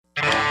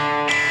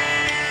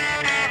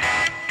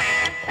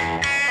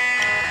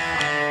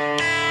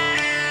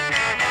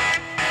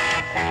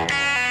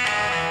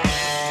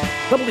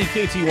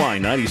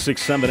WKTY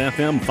 96.7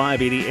 FM,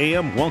 580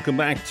 AM. Welcome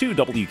back to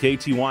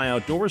WKTY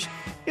Outdoors.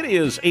 It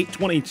is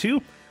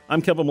 8:22.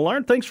 I'm Kevin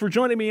Millard. Thanks for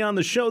joining me on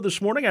the show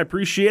this morning. I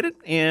appreciate it.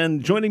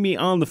 And joining me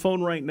on the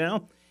phone right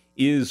now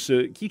is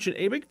Keechan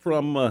Abig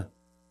from La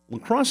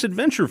Crosse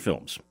Adventure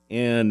Films.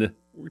 And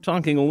we're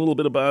talking a little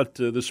bit about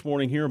this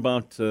morning here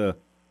about a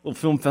little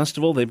film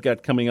festival they've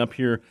got coming up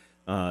here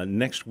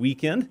next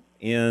weekend.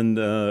 And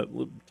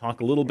we'll talk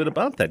a little bit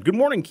about that. Good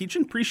morning,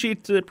 Keechan.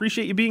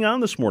 Appreciate you being on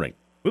this morning.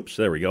 Oops,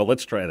 there we go.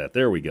 Let's try that.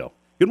 There we go.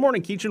 Good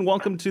morning, Keechan.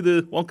 Welcome to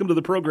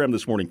the program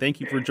this morning.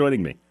 Thank you for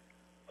joining me.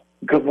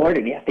 Good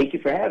morning. Yeah, thank you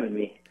for having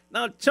me.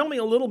 Now, tell me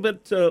a little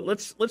bit.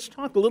 Let's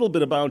talk a little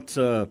bit about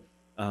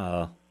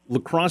La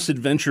Crosse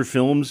Adventure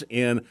Films,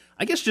 and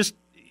I guess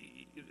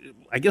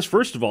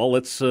first of all,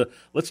 let's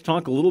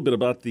talk a little bit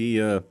about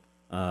the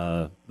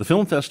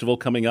film festival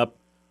coming up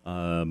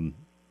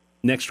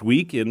next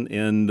week,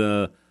 and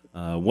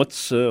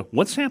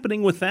what's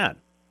happening with that.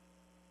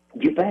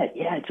 You bet.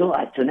 Yeah.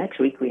 So next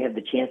week we have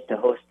the chance to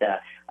host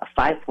a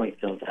 5-point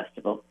film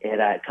festival.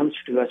 It comes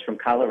to us from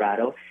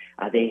Colorado.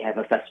 They have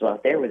a festival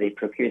out there where they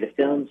procure the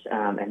films,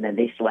 and then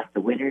they select the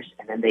winners,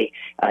 and then they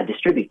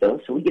distribute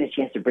those. So we get a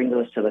chance to bring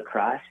those to La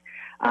Crosse.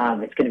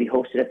 It's going to be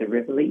hosted at the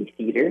Rivoli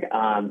Theater,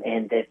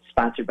 and it's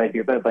sponsored by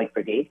Beer by Bike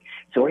Brigade.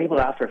 So we're able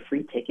to offer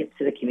free tickets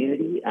to the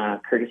community,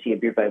 courtesy of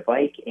Beer by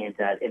Bike, and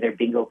their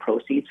bingo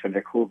proceeds from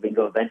their cool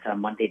bingo event on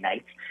Monday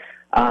nights.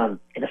 And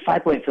the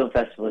 5-point film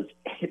festival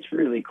it's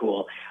really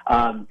cool.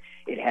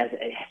 It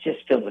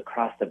just films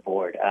across the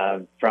board,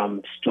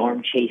 from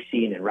storm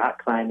chasing and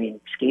rock climbing,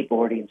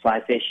 skateboarding,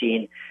 fly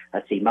fishing,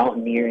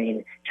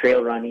 mountaineering,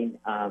 trail running,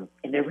 and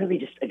they're really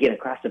just, again,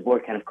 across the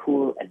board kind of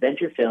cool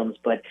adventure films,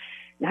 but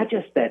not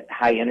just that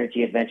high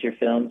energy adventure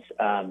films,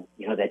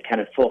 that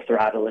kind of full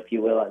throttle, if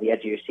you will, on the edge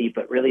of your seat,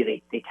 but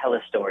really they tell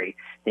a story.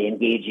 They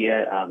engage you.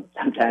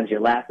 Sometimes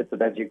you're laughing,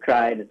 sometimes you're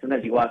crying, and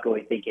sometimes you walk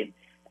away thinking,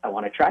 I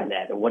want to try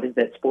that. Or what is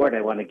that sport? I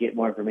want to get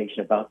more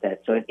information about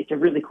that. So it's a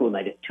really cool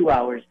night. It's 2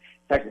 hours.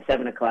 Starts at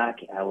 7 o'clock.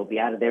 We'll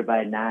be out of there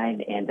by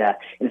 9, and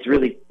it's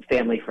really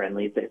family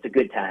friendly. It's a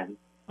good time.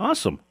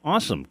 Awesome.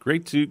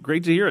 Great to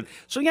hear it.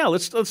 So yeah,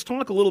 let's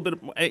talk a little bit.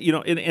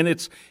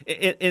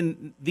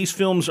 And these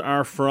films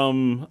are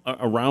from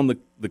around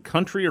the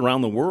country,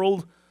 around the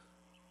world.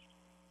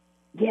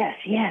 Yes,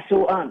 yeah.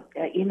 So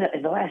in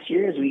the last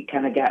year, as we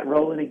kind of got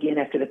rolling again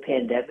after the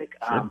pandemic,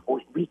 sure.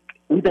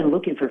 We've been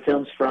looking for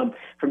films from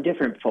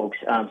different folks.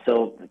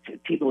 So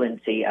people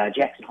in, say,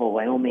 Jackson Hole,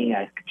 Wyoming,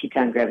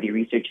 Teton Gravity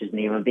Research is the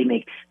name of them. They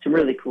make some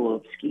really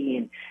cool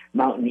skiing,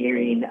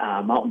 mountaineering,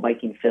 mountain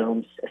biking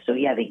films. So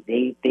yeah,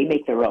 they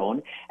make their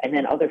own, and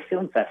then other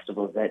film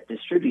festivals that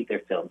distribute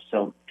their films.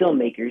 So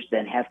filmmakers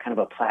then have kind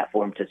of a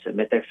platform to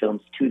submit their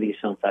films to these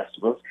film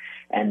festivals,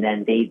 and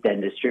then they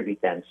then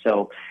distribute them.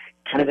 So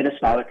kind of in a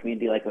smaller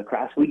community like La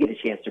Crosse, we get a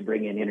chance to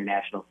bring in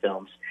international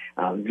films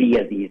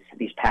via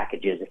these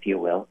packages, if you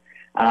will.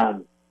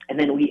 And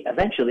then we have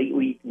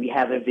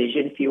a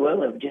vision, if you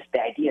will, of just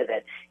the idea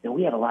that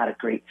we have a lot of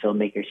great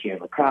filmmakers here in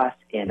La Crosse,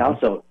 and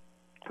also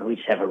we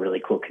just have a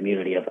really cool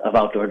community of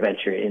outdoor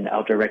adventure and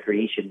outdoor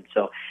recreation.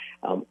 So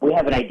we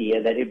have an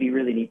idea that it'd be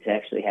really neat to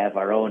actually have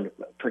our own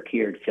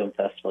procured film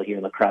festival here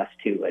in La Crosse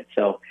too. And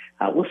so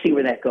we'll see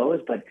where that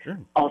goes, but sure.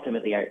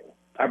 Ultimately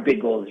our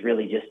big goal is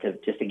really just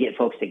to get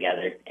folks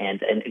together,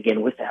 and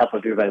again, with the help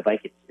of Beer by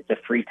Bike, it's a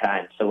free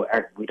time, so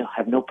we don't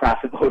have no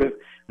profit motive.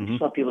 We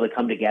just want people to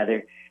come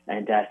together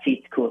and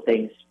see cool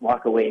things,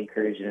 walk away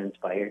encouraged and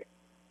inspired.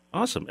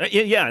 Awesome,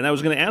 yeah. And I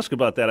was going to ask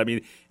about that. I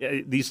mean,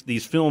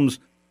 these films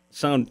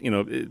sound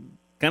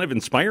kind of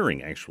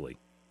inspiring, actually.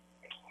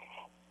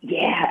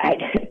 Yeah, I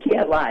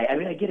can't lie. I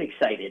mean, I get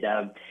excited.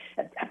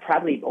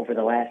 Probably over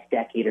the last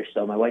decade or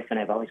so, my wife and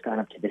I have always gone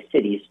up to the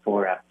cities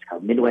for it's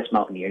called Midwest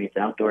Mountaineering. It's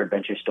an outdoor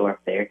adventure store up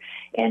there,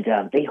 and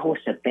they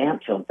host a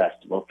Banff Film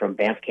Festival from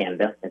Banff,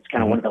 Canada. It's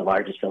kind of one of the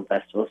largest film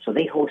festivals. So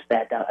they host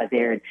that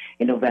there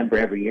in November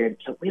every year. And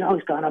so we'd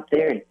always gone up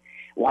there and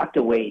walked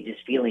away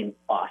just feeling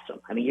awesome.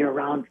 I mean, you're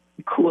around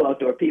cool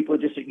outdoor people,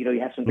 just,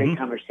 you have some great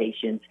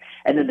conversations.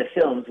 And then the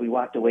films, we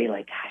walked away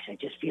like, gosh, I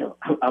just feel,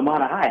 I'm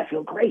on a high. I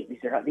feel great.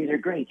 These are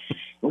great.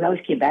 And we always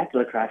came back to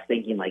La Crosse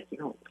thinking like,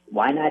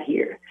 why not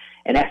here?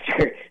 And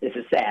after, this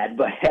is sad,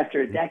 but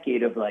after a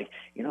decade of like,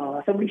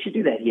 somebody should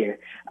do that here.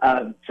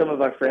 Some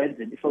of our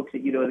friends and folks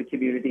that in the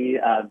community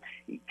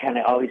kind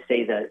of always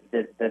say the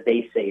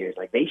they sayers,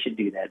 like they should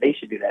do that.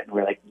 And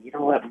we're like, you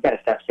know what, we've got to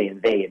stop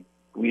saying they, and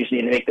we just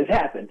need to make this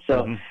happen.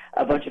 So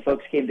a bunch of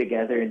folks came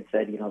together and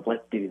said,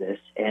 let's do this.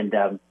 And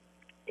as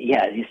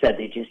you said,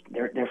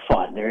 they're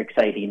fun, they're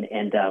exciting,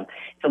 and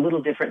it's a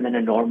little different than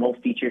a normal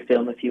feature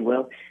film, if you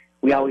will.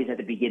 We always, at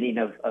the beginning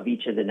of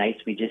each of the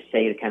nights, we just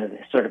say kind of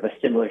sort of a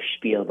similar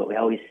spiel, but we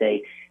always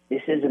say,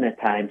 this isn't a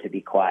time to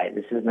be quiet.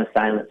 This isn't a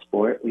silent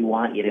sport. We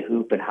want you to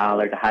hoop and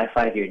holler, to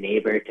high-five your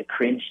neighbor, to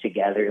cringe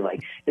together.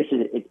 Like,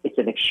 it's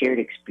a shared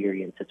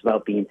experience. It's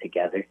about being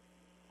together.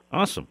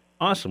 Awesome.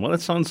 Well,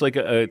 that sounds like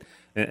an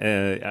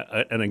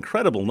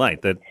incredible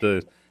night. That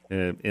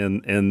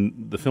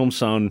and the films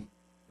sound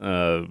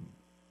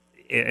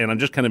and I'm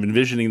just kind of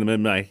envisioning them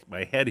in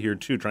my head here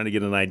too, trying to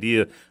get an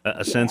idea,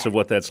 a sense of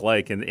what that's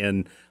like,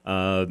 and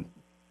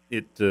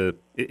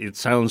it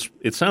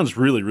sounds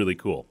really, really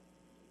cool.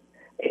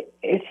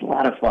 It's a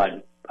lot of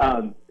fun.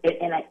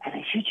 And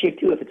I should share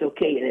too, if it's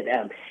okay,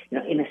 that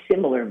in a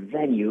similar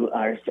venue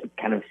or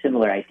kind of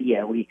similar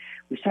idea, we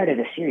started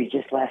a series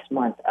just last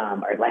month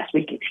or last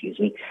week, excuse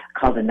me,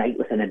 called A Night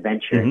with an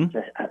Adventure. Mm-hmm.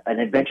 It's an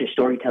adventure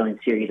storytelling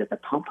series at the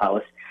Pump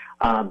House,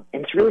 and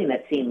it's really in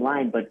that same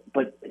line, but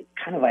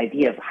kind of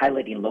idea of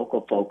highlighting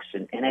local folks.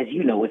 And as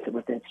you know, with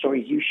the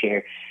stories you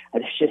share,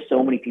 there's just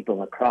so many people in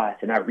La Crosse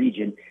in our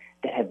region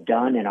that have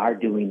done and are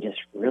doing just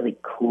really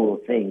cool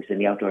things in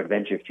the outdoor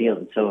adventure field.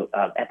 And so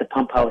at the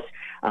Pump House,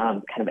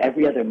 kind of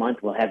every other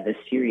month, we'll have this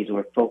series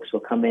where folks will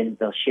come in,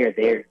 they'll share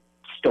their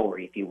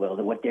story, if you will,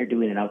 what they're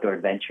doing in outdoor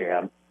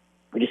adventure.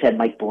 We just had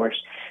Mike Borsch,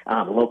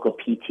 a local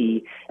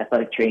PT,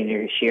 athletic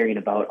trainer, sharing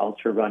about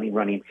ultra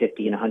running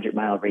 50 and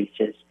 100-mile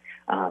races.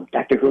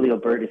 Dr. Julio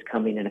Bird is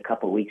coming in a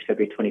couple of weeks,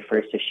 February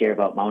 21st, to share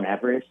about Mount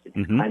Everest and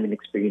his climbing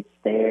experience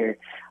there.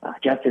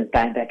 Justin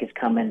Steinbeck is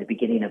coming the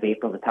beginning of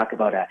April to talk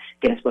about a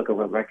Guinness Book of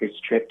World Records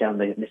trip down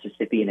the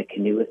Mississippi in a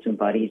canoe with some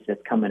buddies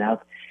that's coming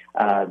up.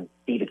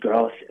 David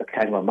Gross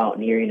talking about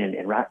mountaineering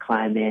and rock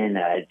climbing.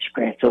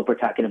 Grant Soper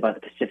talking about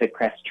the Pacific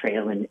Crest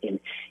Trail in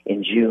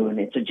June.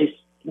 And so just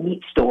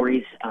neat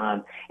stories,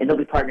 and they'll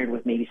be partnered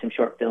with maybe some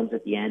short films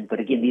at the end. But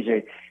again,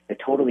 they're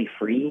totally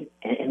free,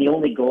 and the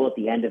only goal at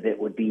the end of it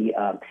would be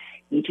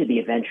each of the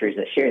adventurers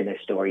that share their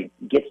story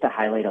gets to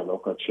highlight a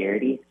local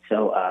charity.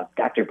 So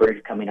Dr.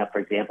 Bird coming up, for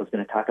example, is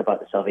going to talk about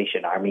the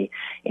Salvation Army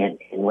and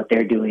what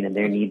they're doing and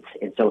their needs.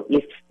 And so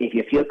if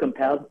you feel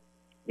compelled,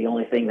 the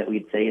only thing that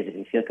we'd say is if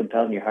you feel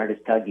compelled and your heart is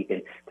tugged, you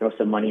can throw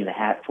some money in the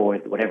hat for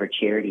whatever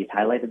charity is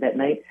highlighted that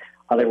night.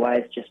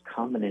 Otherwise, just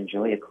come and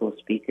enjoy a cool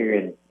speaker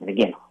and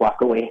again,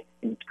 walk away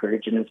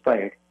encouraged and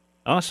inspired.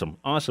 Awesome.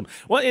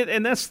 Well,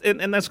 and that's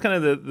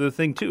kind of the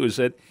thing too, is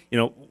that,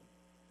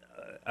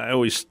 I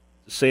always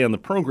say on the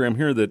program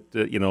here that,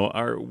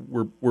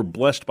 we're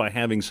blessed by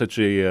having such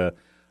a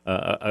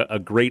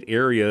great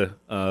area,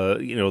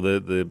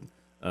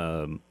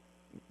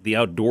 the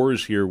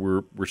outdoors here.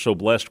 We're so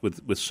blessed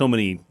with so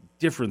many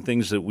different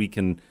things that we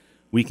can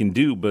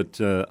do,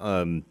 but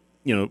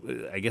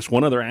I guess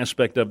one other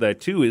aspect of that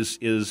too is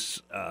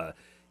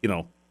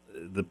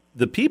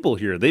the people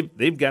here.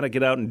 They've got to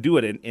get out and do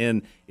it,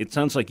 and it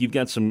sounds like you've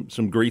got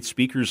some great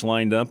speakers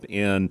lined up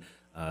and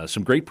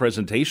some great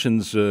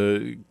presentations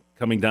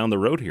coming down the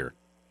road here.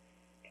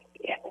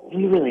 Yeah,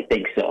 we really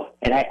think so,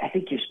 and I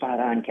think you're spot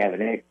on,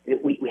 Kevin.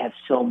 We have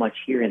so much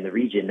here in the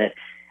region that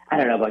I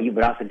don't know about you,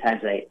 but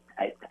oftentimes I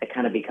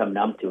kind of become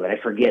numb to it.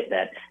 I forget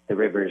that the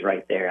river is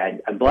right there.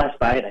 I'm blessed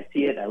by it. I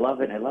see it. I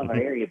love it. I love our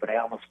area, but I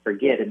almost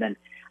forget. And then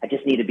I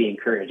just need to be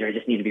encouraged, or I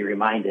just need to be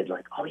reminded,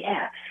 like, oh,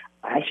 yeah,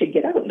 I should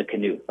get out in the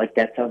canoe. Like,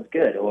 that sounds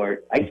good.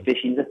 Or ice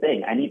fishing's a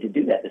thing. I need to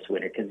do that this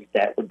winter because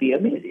that would be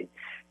amazing.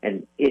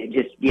 And it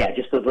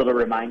just those little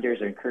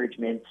reminders or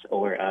encouragements,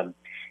 or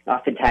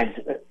oftentimes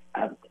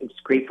it's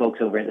great folks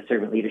over at the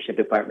Servant Leadership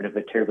Department of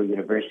Viterbo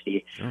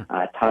University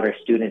taught our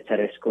students at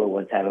our school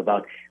one time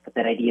about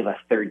that idea of a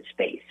third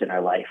space in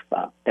our life,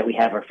 that we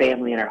have our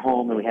family and our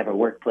home and we have our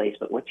workplace,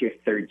 but what's your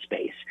third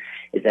space?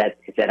 Is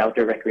that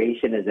outdoor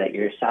recreation? Is that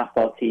your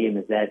softball team?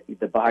 Is that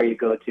the bar you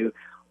go to?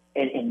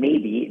 And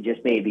maybe,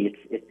 just maybe,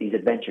 it's these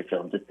adventure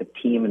films. It's the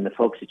team and the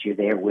folks that you're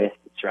there with,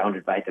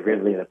 surrounded by the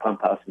Rivoli or the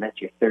Pump House, and that's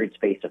your third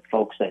space of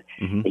folks that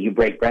you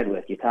break bread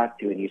with, you talk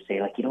to, and you say,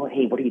 like, you know what,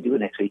 hey, what are you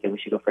doing next weekend? We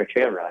should go for a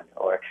trail run.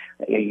 Or,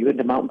 are you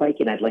into mountain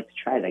biking? I'd like to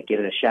try that.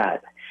 Give it a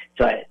shot.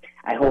 So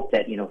I hope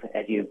that,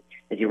 as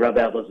you rub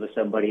elbows with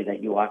somebody,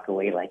 that you walk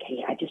away like,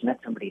 hey, I just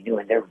met somebody new,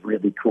 and they're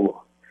really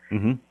cool.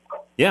 Mm-hmm.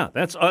 Yeah,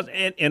 that's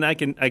and I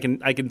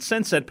can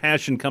sense that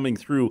passion coming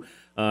through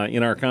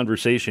in our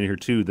conversation here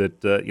too.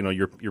 That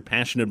you're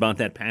passionate about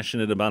that,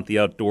 passionate about the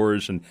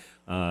outdoors, and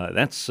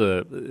that's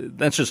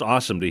just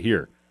awesome to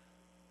hear.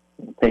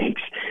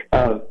 Thanks.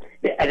 And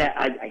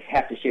I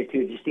have to share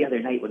too. Just the other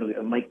night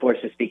when Mike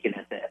Borsch was speaking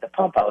at the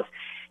Pump House,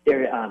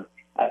 there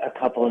a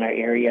couple in our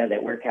area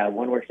that work out.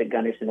 One works at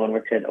Gunderson, one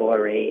works at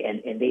ORA,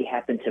 and they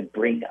happen to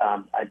bring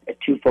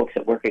two folks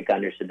that work at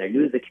Gunderson. They're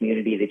new to the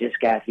community. They just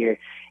got here,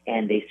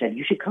 and they said,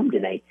 you should come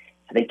tonight.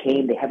 So they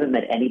came. They haven't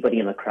met anybody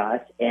in La Crosse,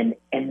 and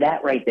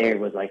that right there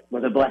was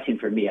a blessing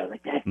for me. I was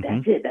like,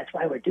 that's it. That's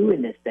why we're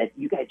doing this. That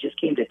you guys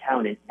just came to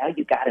town, and now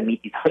you got to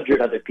meet these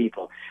 100 other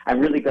people. I'm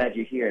really glad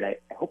you're here, and I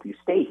hope you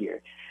stay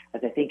here,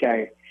 as I think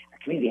our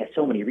community has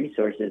so many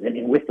resources,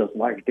 and with those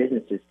large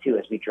businesses too.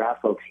 As we draw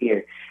folks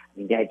here, I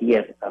mean, the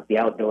idea of the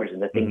outdoors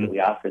and the things that we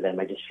offer them,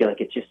 I just feel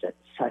like it's just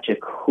such a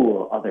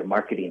cool other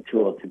marketing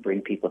tool to bring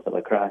people to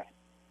La Crosse.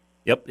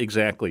 Yep,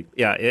 exactly.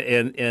 Yeah,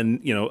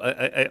 and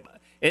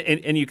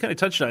you kind of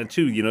touched on it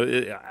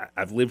too.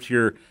 I've lived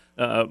here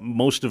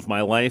most of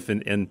my life,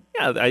 and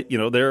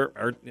there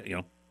are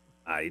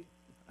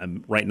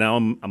I'm right now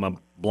I'm a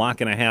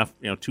block and a half,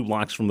 2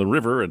 blocks from the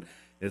river, and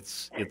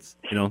it's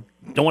don't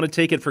want to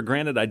take it for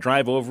granted. I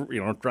drive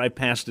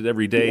past it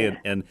every day,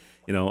 and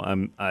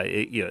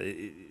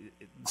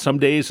some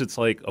days it's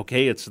like,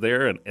 okay, it's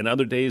there, and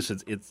other days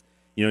it's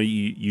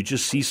you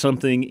just see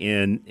something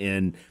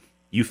and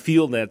you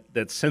feel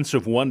that sense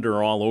of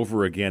wonder all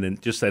over again,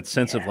 and just that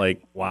sense of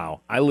like,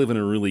 wow, I live in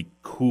a really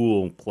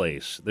cool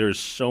place. There's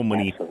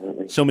Absolutely.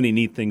 so many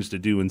neat things to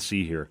do and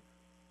see here.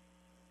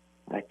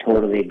 I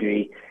totally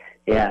agree.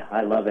 Yeah,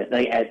 I love it.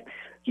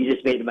 You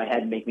just made it in my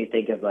head and make me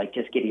think of like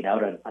just getting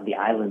out on the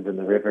islands and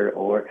the river,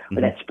 or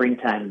that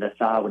springtime in the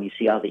thaw when you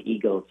see all the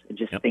eagles, and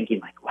just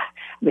thinking like, wow,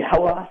 I mean,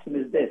 how awesome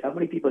is this? How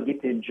many people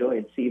get to enjoy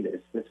and see this?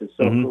 This is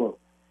so cool.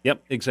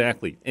 Yep,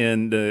 exactly,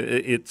 and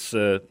it's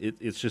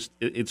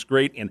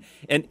great, and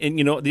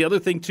the other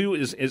thing too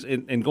is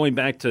going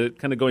back to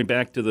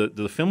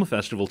the film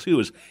festival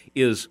too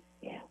is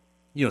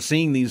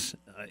seeing these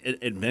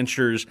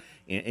adventures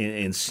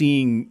and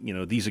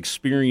seeing these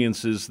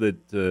experiences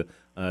that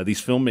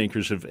these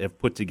filmmakers have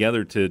put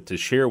together to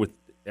share with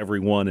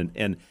everyone,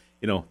 and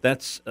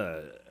that's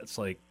it's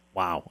like,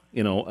 wow,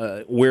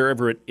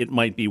 wherever it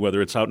might be, whether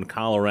it's out in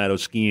Colorado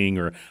skiing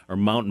or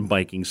mountain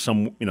biking,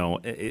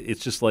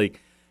 it's just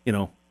like,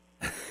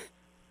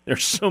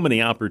 there's so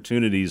many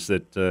opportunities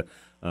that,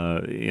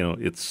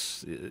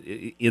 it's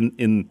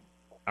in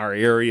our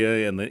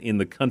area and in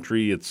the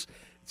country. It's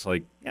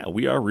like, yeah,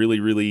 we are really,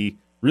 really,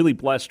 really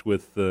blessed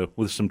with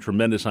some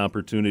tremendous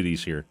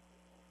opportunities here.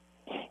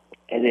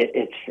 And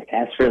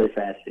that's really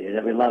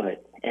fascinating. We love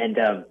it. And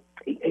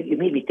it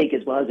made me think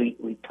as well as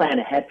we plan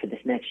ahead for this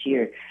next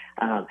year,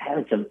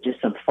 having some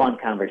fun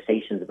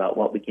conversations about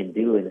what we can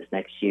do in this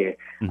next year.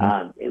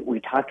 We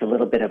talked a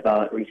little bit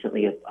about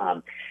recently a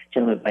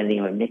gentleman by the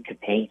name of Nick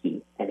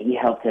Kapanke, and he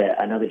helped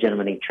another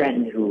gentleman named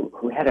Trenton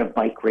who had a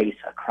bike race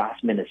across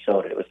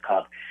Minnesota. It was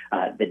called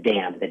The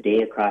Dam, the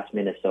Day Across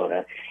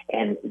Minnesota.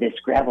 And this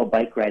gravel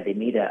bike ride, they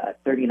made a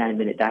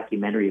 39-minute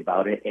documentary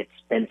about it. It's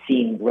been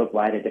seen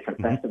worldwide at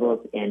different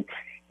festivals, and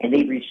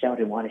they reached out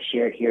and want to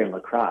share it here in La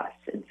Crosse.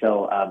 And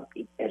so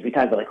as we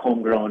talk about like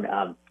homegrown,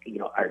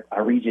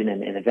 our region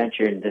and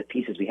adventure and the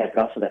pieces we have,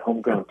 but also that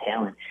homegrown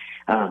talent.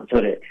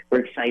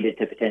 We're excited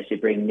to potentially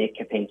bring Nick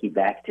Kapanke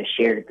back to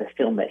share the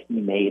film that he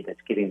made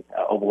that's getting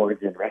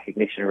awards and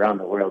recognition around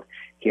the world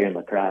here in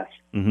La Crosse.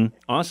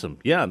 Awesome.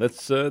 Yeah,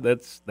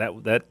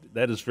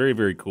 that is very,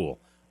 very cool.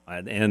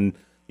 And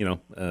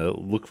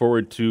look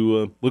forward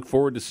to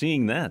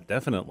seeing that,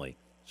 definitely.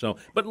 So,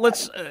 but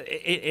let's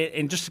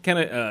and just to kind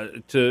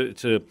of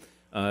to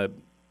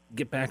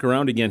get back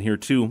around again here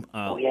too.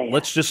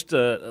 Let's just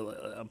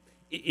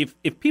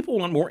if people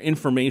want more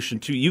information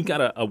too, you've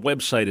got a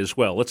website as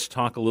well. Let's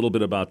talk a little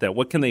bit about that.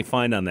 What can they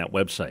find on that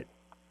website?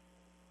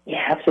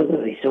 Yeah,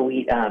 absolutely. So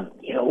we,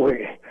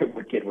 we're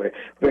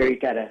very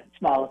kind of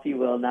small, if you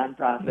will,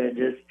 nonprofit,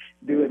 just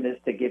doing this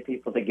to get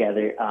people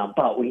together.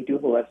 But we do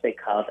have a website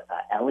called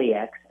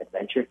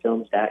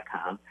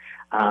laxadventurefilms.com.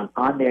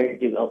 On there,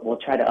 we'll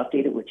try to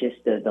update it with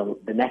just the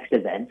next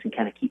events and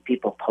kind of keep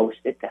people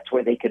posted. That's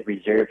where they could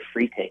reserve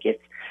free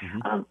tickets.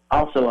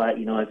 Also,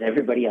 as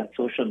everybody on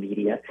social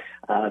media,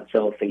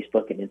 so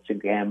Facebook and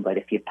Instagram, but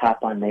if you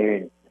pop on there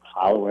and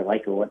follow or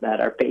like or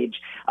whatnot our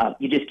page,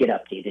 you just get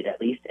updated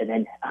at least. And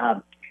then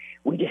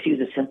we just use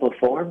a simple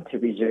form to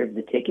reserve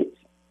the tickets.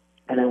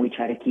 And then we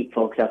try to keep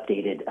folks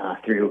updated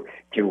through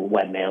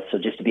webmail. So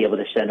just to be able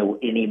to send an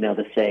email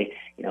to say,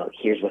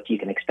 here's what you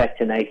can expect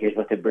tonight, here's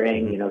what to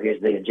bring,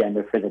 here's the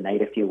agenda for the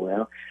night, if you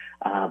will.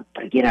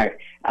 But again,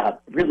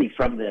 really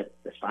from the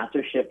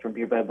sponsorship from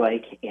Beer by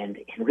Bike and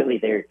really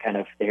their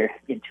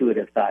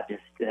intuitive thought,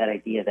 just that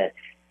idea that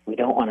we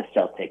don't want to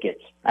sell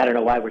tickets. I don't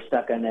know why we're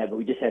stuck on that, but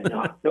we just have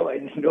no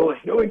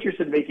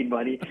interest in making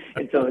money.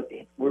 And so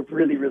we're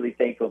really, really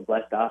thankful and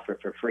blessed to offer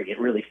for free. It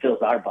really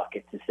fills our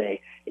bucket to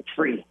say it's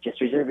free.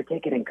 Just reserve a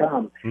ticket and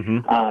come.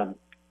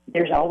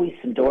 There's always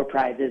some door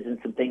prizes and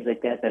some things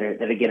like that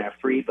again are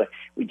free. But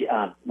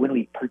when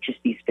we purchase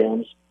these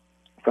films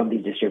from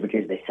these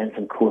distributors, they send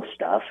some cool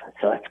stuff.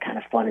 So that's kind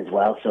of fun as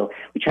well. So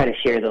we try to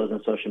share those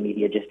on social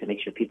media just to make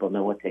sure people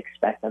know what to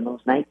expect on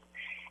those nights.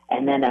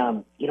 And then,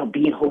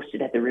 being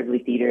hosted at the Rivoli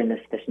Theater in this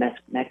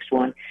next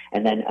one,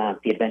 and then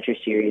the Adventure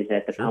Series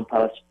at the Pump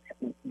House,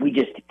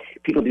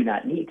 people do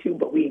not need to,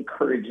 but we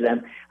encourage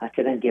them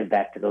to then give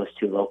back to those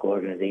two local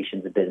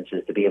organizations and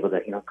businesses to be able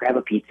to, grab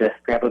a pizza,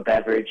 grab a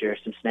beverage or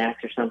some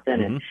snacks or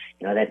something. And,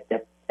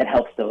 that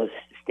helps those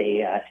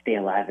stay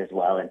alive as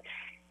well.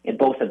 And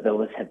both of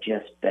those have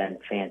just been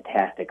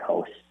fantastic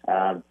hosts.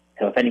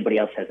 So if anybody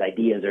else has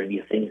ideas or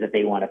new things that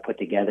they want to put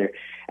together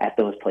at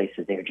those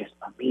places, they're just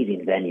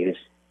amazing venues.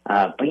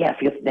 But yeah,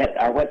 feel that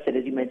our website,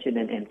 as you mentioned,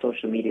 and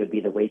social media would be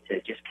the way to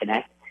just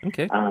connect.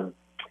 Okay. And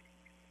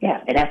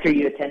after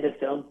you attend a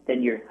film,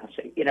 then you're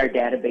in our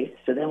database.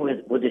 So then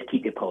we'll just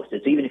keep you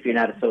posted. So even if you're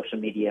not a social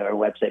media or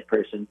website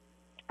person,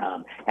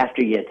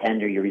 after you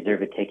attend or you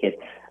reserve a ticket,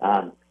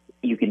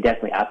 you can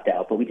definitely opt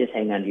out. But we just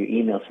hang on to your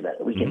email so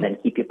that we can then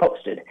keep you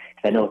posted.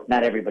 Because I know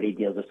not everybody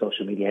deals with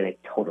social media, and I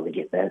totally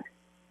get that.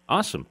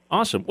 Awesome.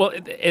 Well,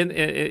 and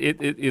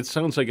it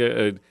sounds like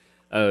a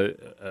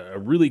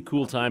really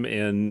cool time,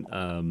 and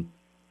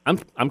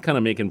I'm kind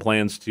of making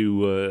plans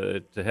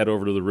to head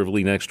over to the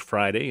Rivoli next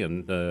Friday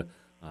and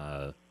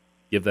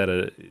give that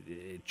a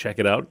check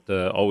it out.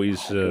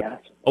 Awesome.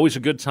 Always a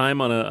good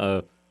time on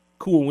a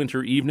cool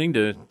winter evening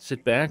to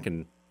sit back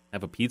and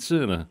have a pizza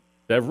and a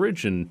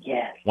beverage and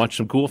watch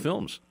some cool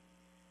films.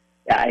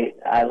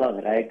 I love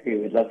it. I agree.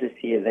 We'd love to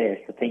see you there.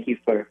 So thanks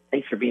for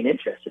being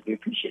interested. We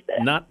appreciate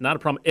that. Not a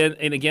problem.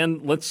 And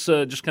again, let's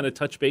just kind of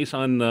touch base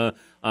on the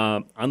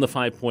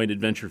 5 Point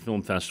Adventure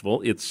Film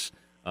Festival. It's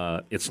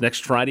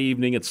next Friday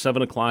evening at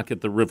 7:00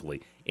 at the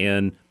Rivoli.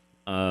 And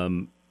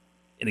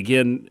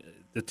again,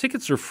 the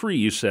tickets are free,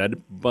 you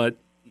said, but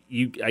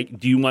do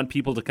you want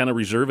people to kind of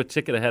reserve a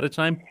ticket ahead of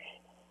time?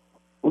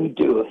 We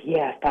do,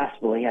 yeah, if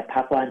possible. Yeah,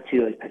 pop on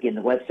to, again,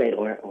 the website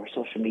or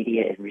social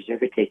media and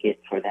reserve a ticket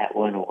for that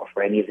one or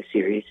for any of the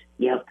series.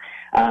 Yep.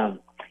 The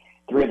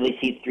Rivoli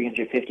seats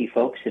 350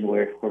 folks, and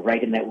we're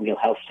right in that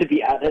wheelhouse, to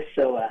be honest.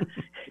 So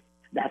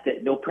not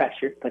that, no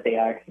pressure, but they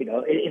are,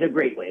 in a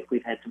great way.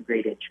 We've had some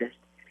great interest.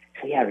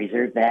 So, yeah,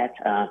 reserve that.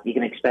 You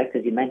can expect,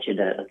 as you mentioned,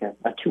 a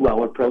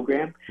 2-hour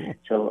program.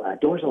 So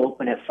doors will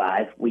open at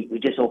 5. We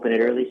just open it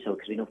early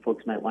because we know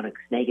folks might want to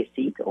snag a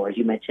seat or, as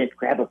you mentioned,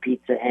 grab a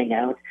pizza, hang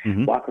out,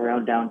 walk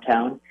around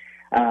downtown.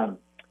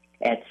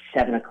 At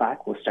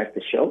 7:00, we'll start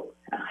the show,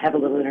 have a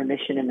little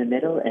intermission in the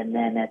middle, and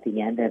then at the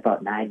end, at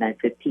about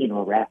 9:15,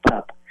 we'll wrap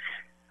up.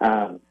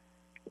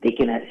 They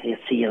can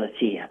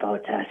see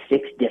about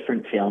 6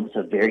 different films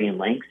of varying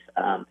lengths.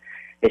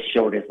 As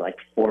short as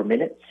 4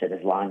 minutes and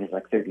as long as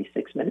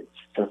 36 minutes.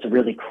 So it's a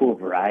really cool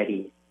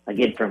variety.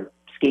 Again, from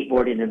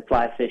skateboarding and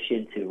fly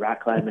fishing to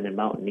rock climbing and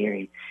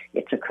mountaineering,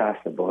 it's across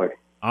the board.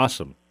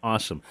 Awesome.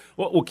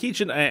 Well,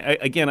 Keechan,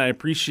 I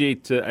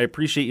appreciate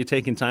you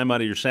taking time out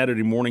of your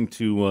Saturday morning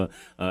to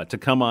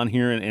come on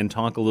here and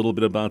talk a little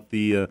bit about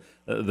the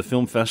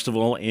film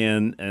festival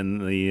and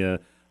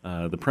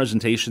the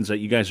presentations that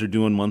you guys are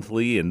doing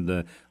monthly,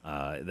 and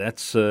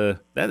that's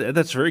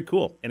very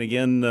cool. And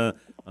again,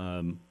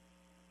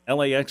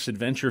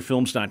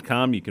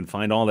 LAXadventurefilms.com. You can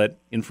find all that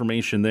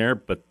information there.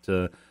 But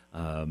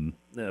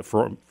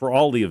for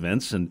all the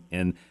events,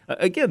 and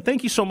again,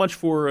 thank you so much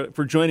for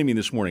joining me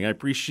this morning. I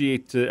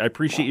appreciate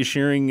you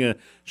sharing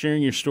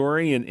your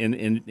story,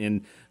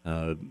 and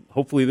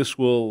hopefully this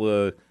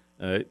will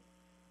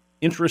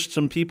interest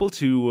some people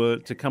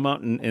to come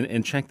out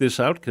and check this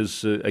out,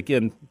 because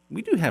again,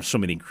 we do have so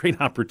many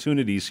great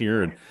opportunities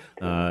here, and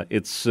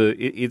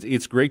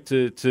it's great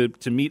to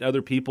meet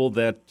other people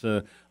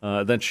that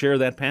share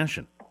that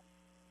passion.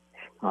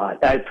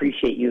 I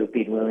appreciate you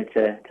being willing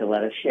to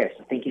let us share.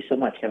 So thank you so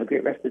much. Have a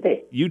great rest of the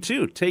day. You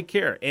too. Take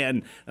care.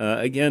 And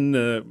again,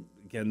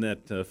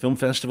 that film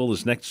festival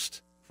is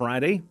next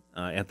Friday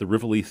at the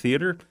Rivoli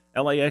Theater.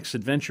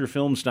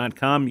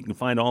 LAXadventurefilms.com. You can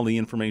find all the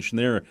information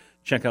there.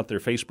 Check out their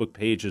Facebook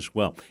page as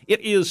well.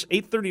 It is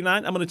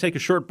 8:39. I'm going to take a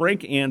short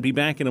break and be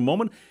back in a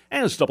moment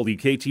as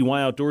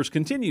WKTY Outdoors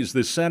continues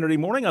this Saturday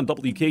morning on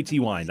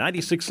WKTY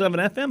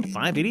 96.7 FM,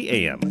 580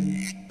 AM.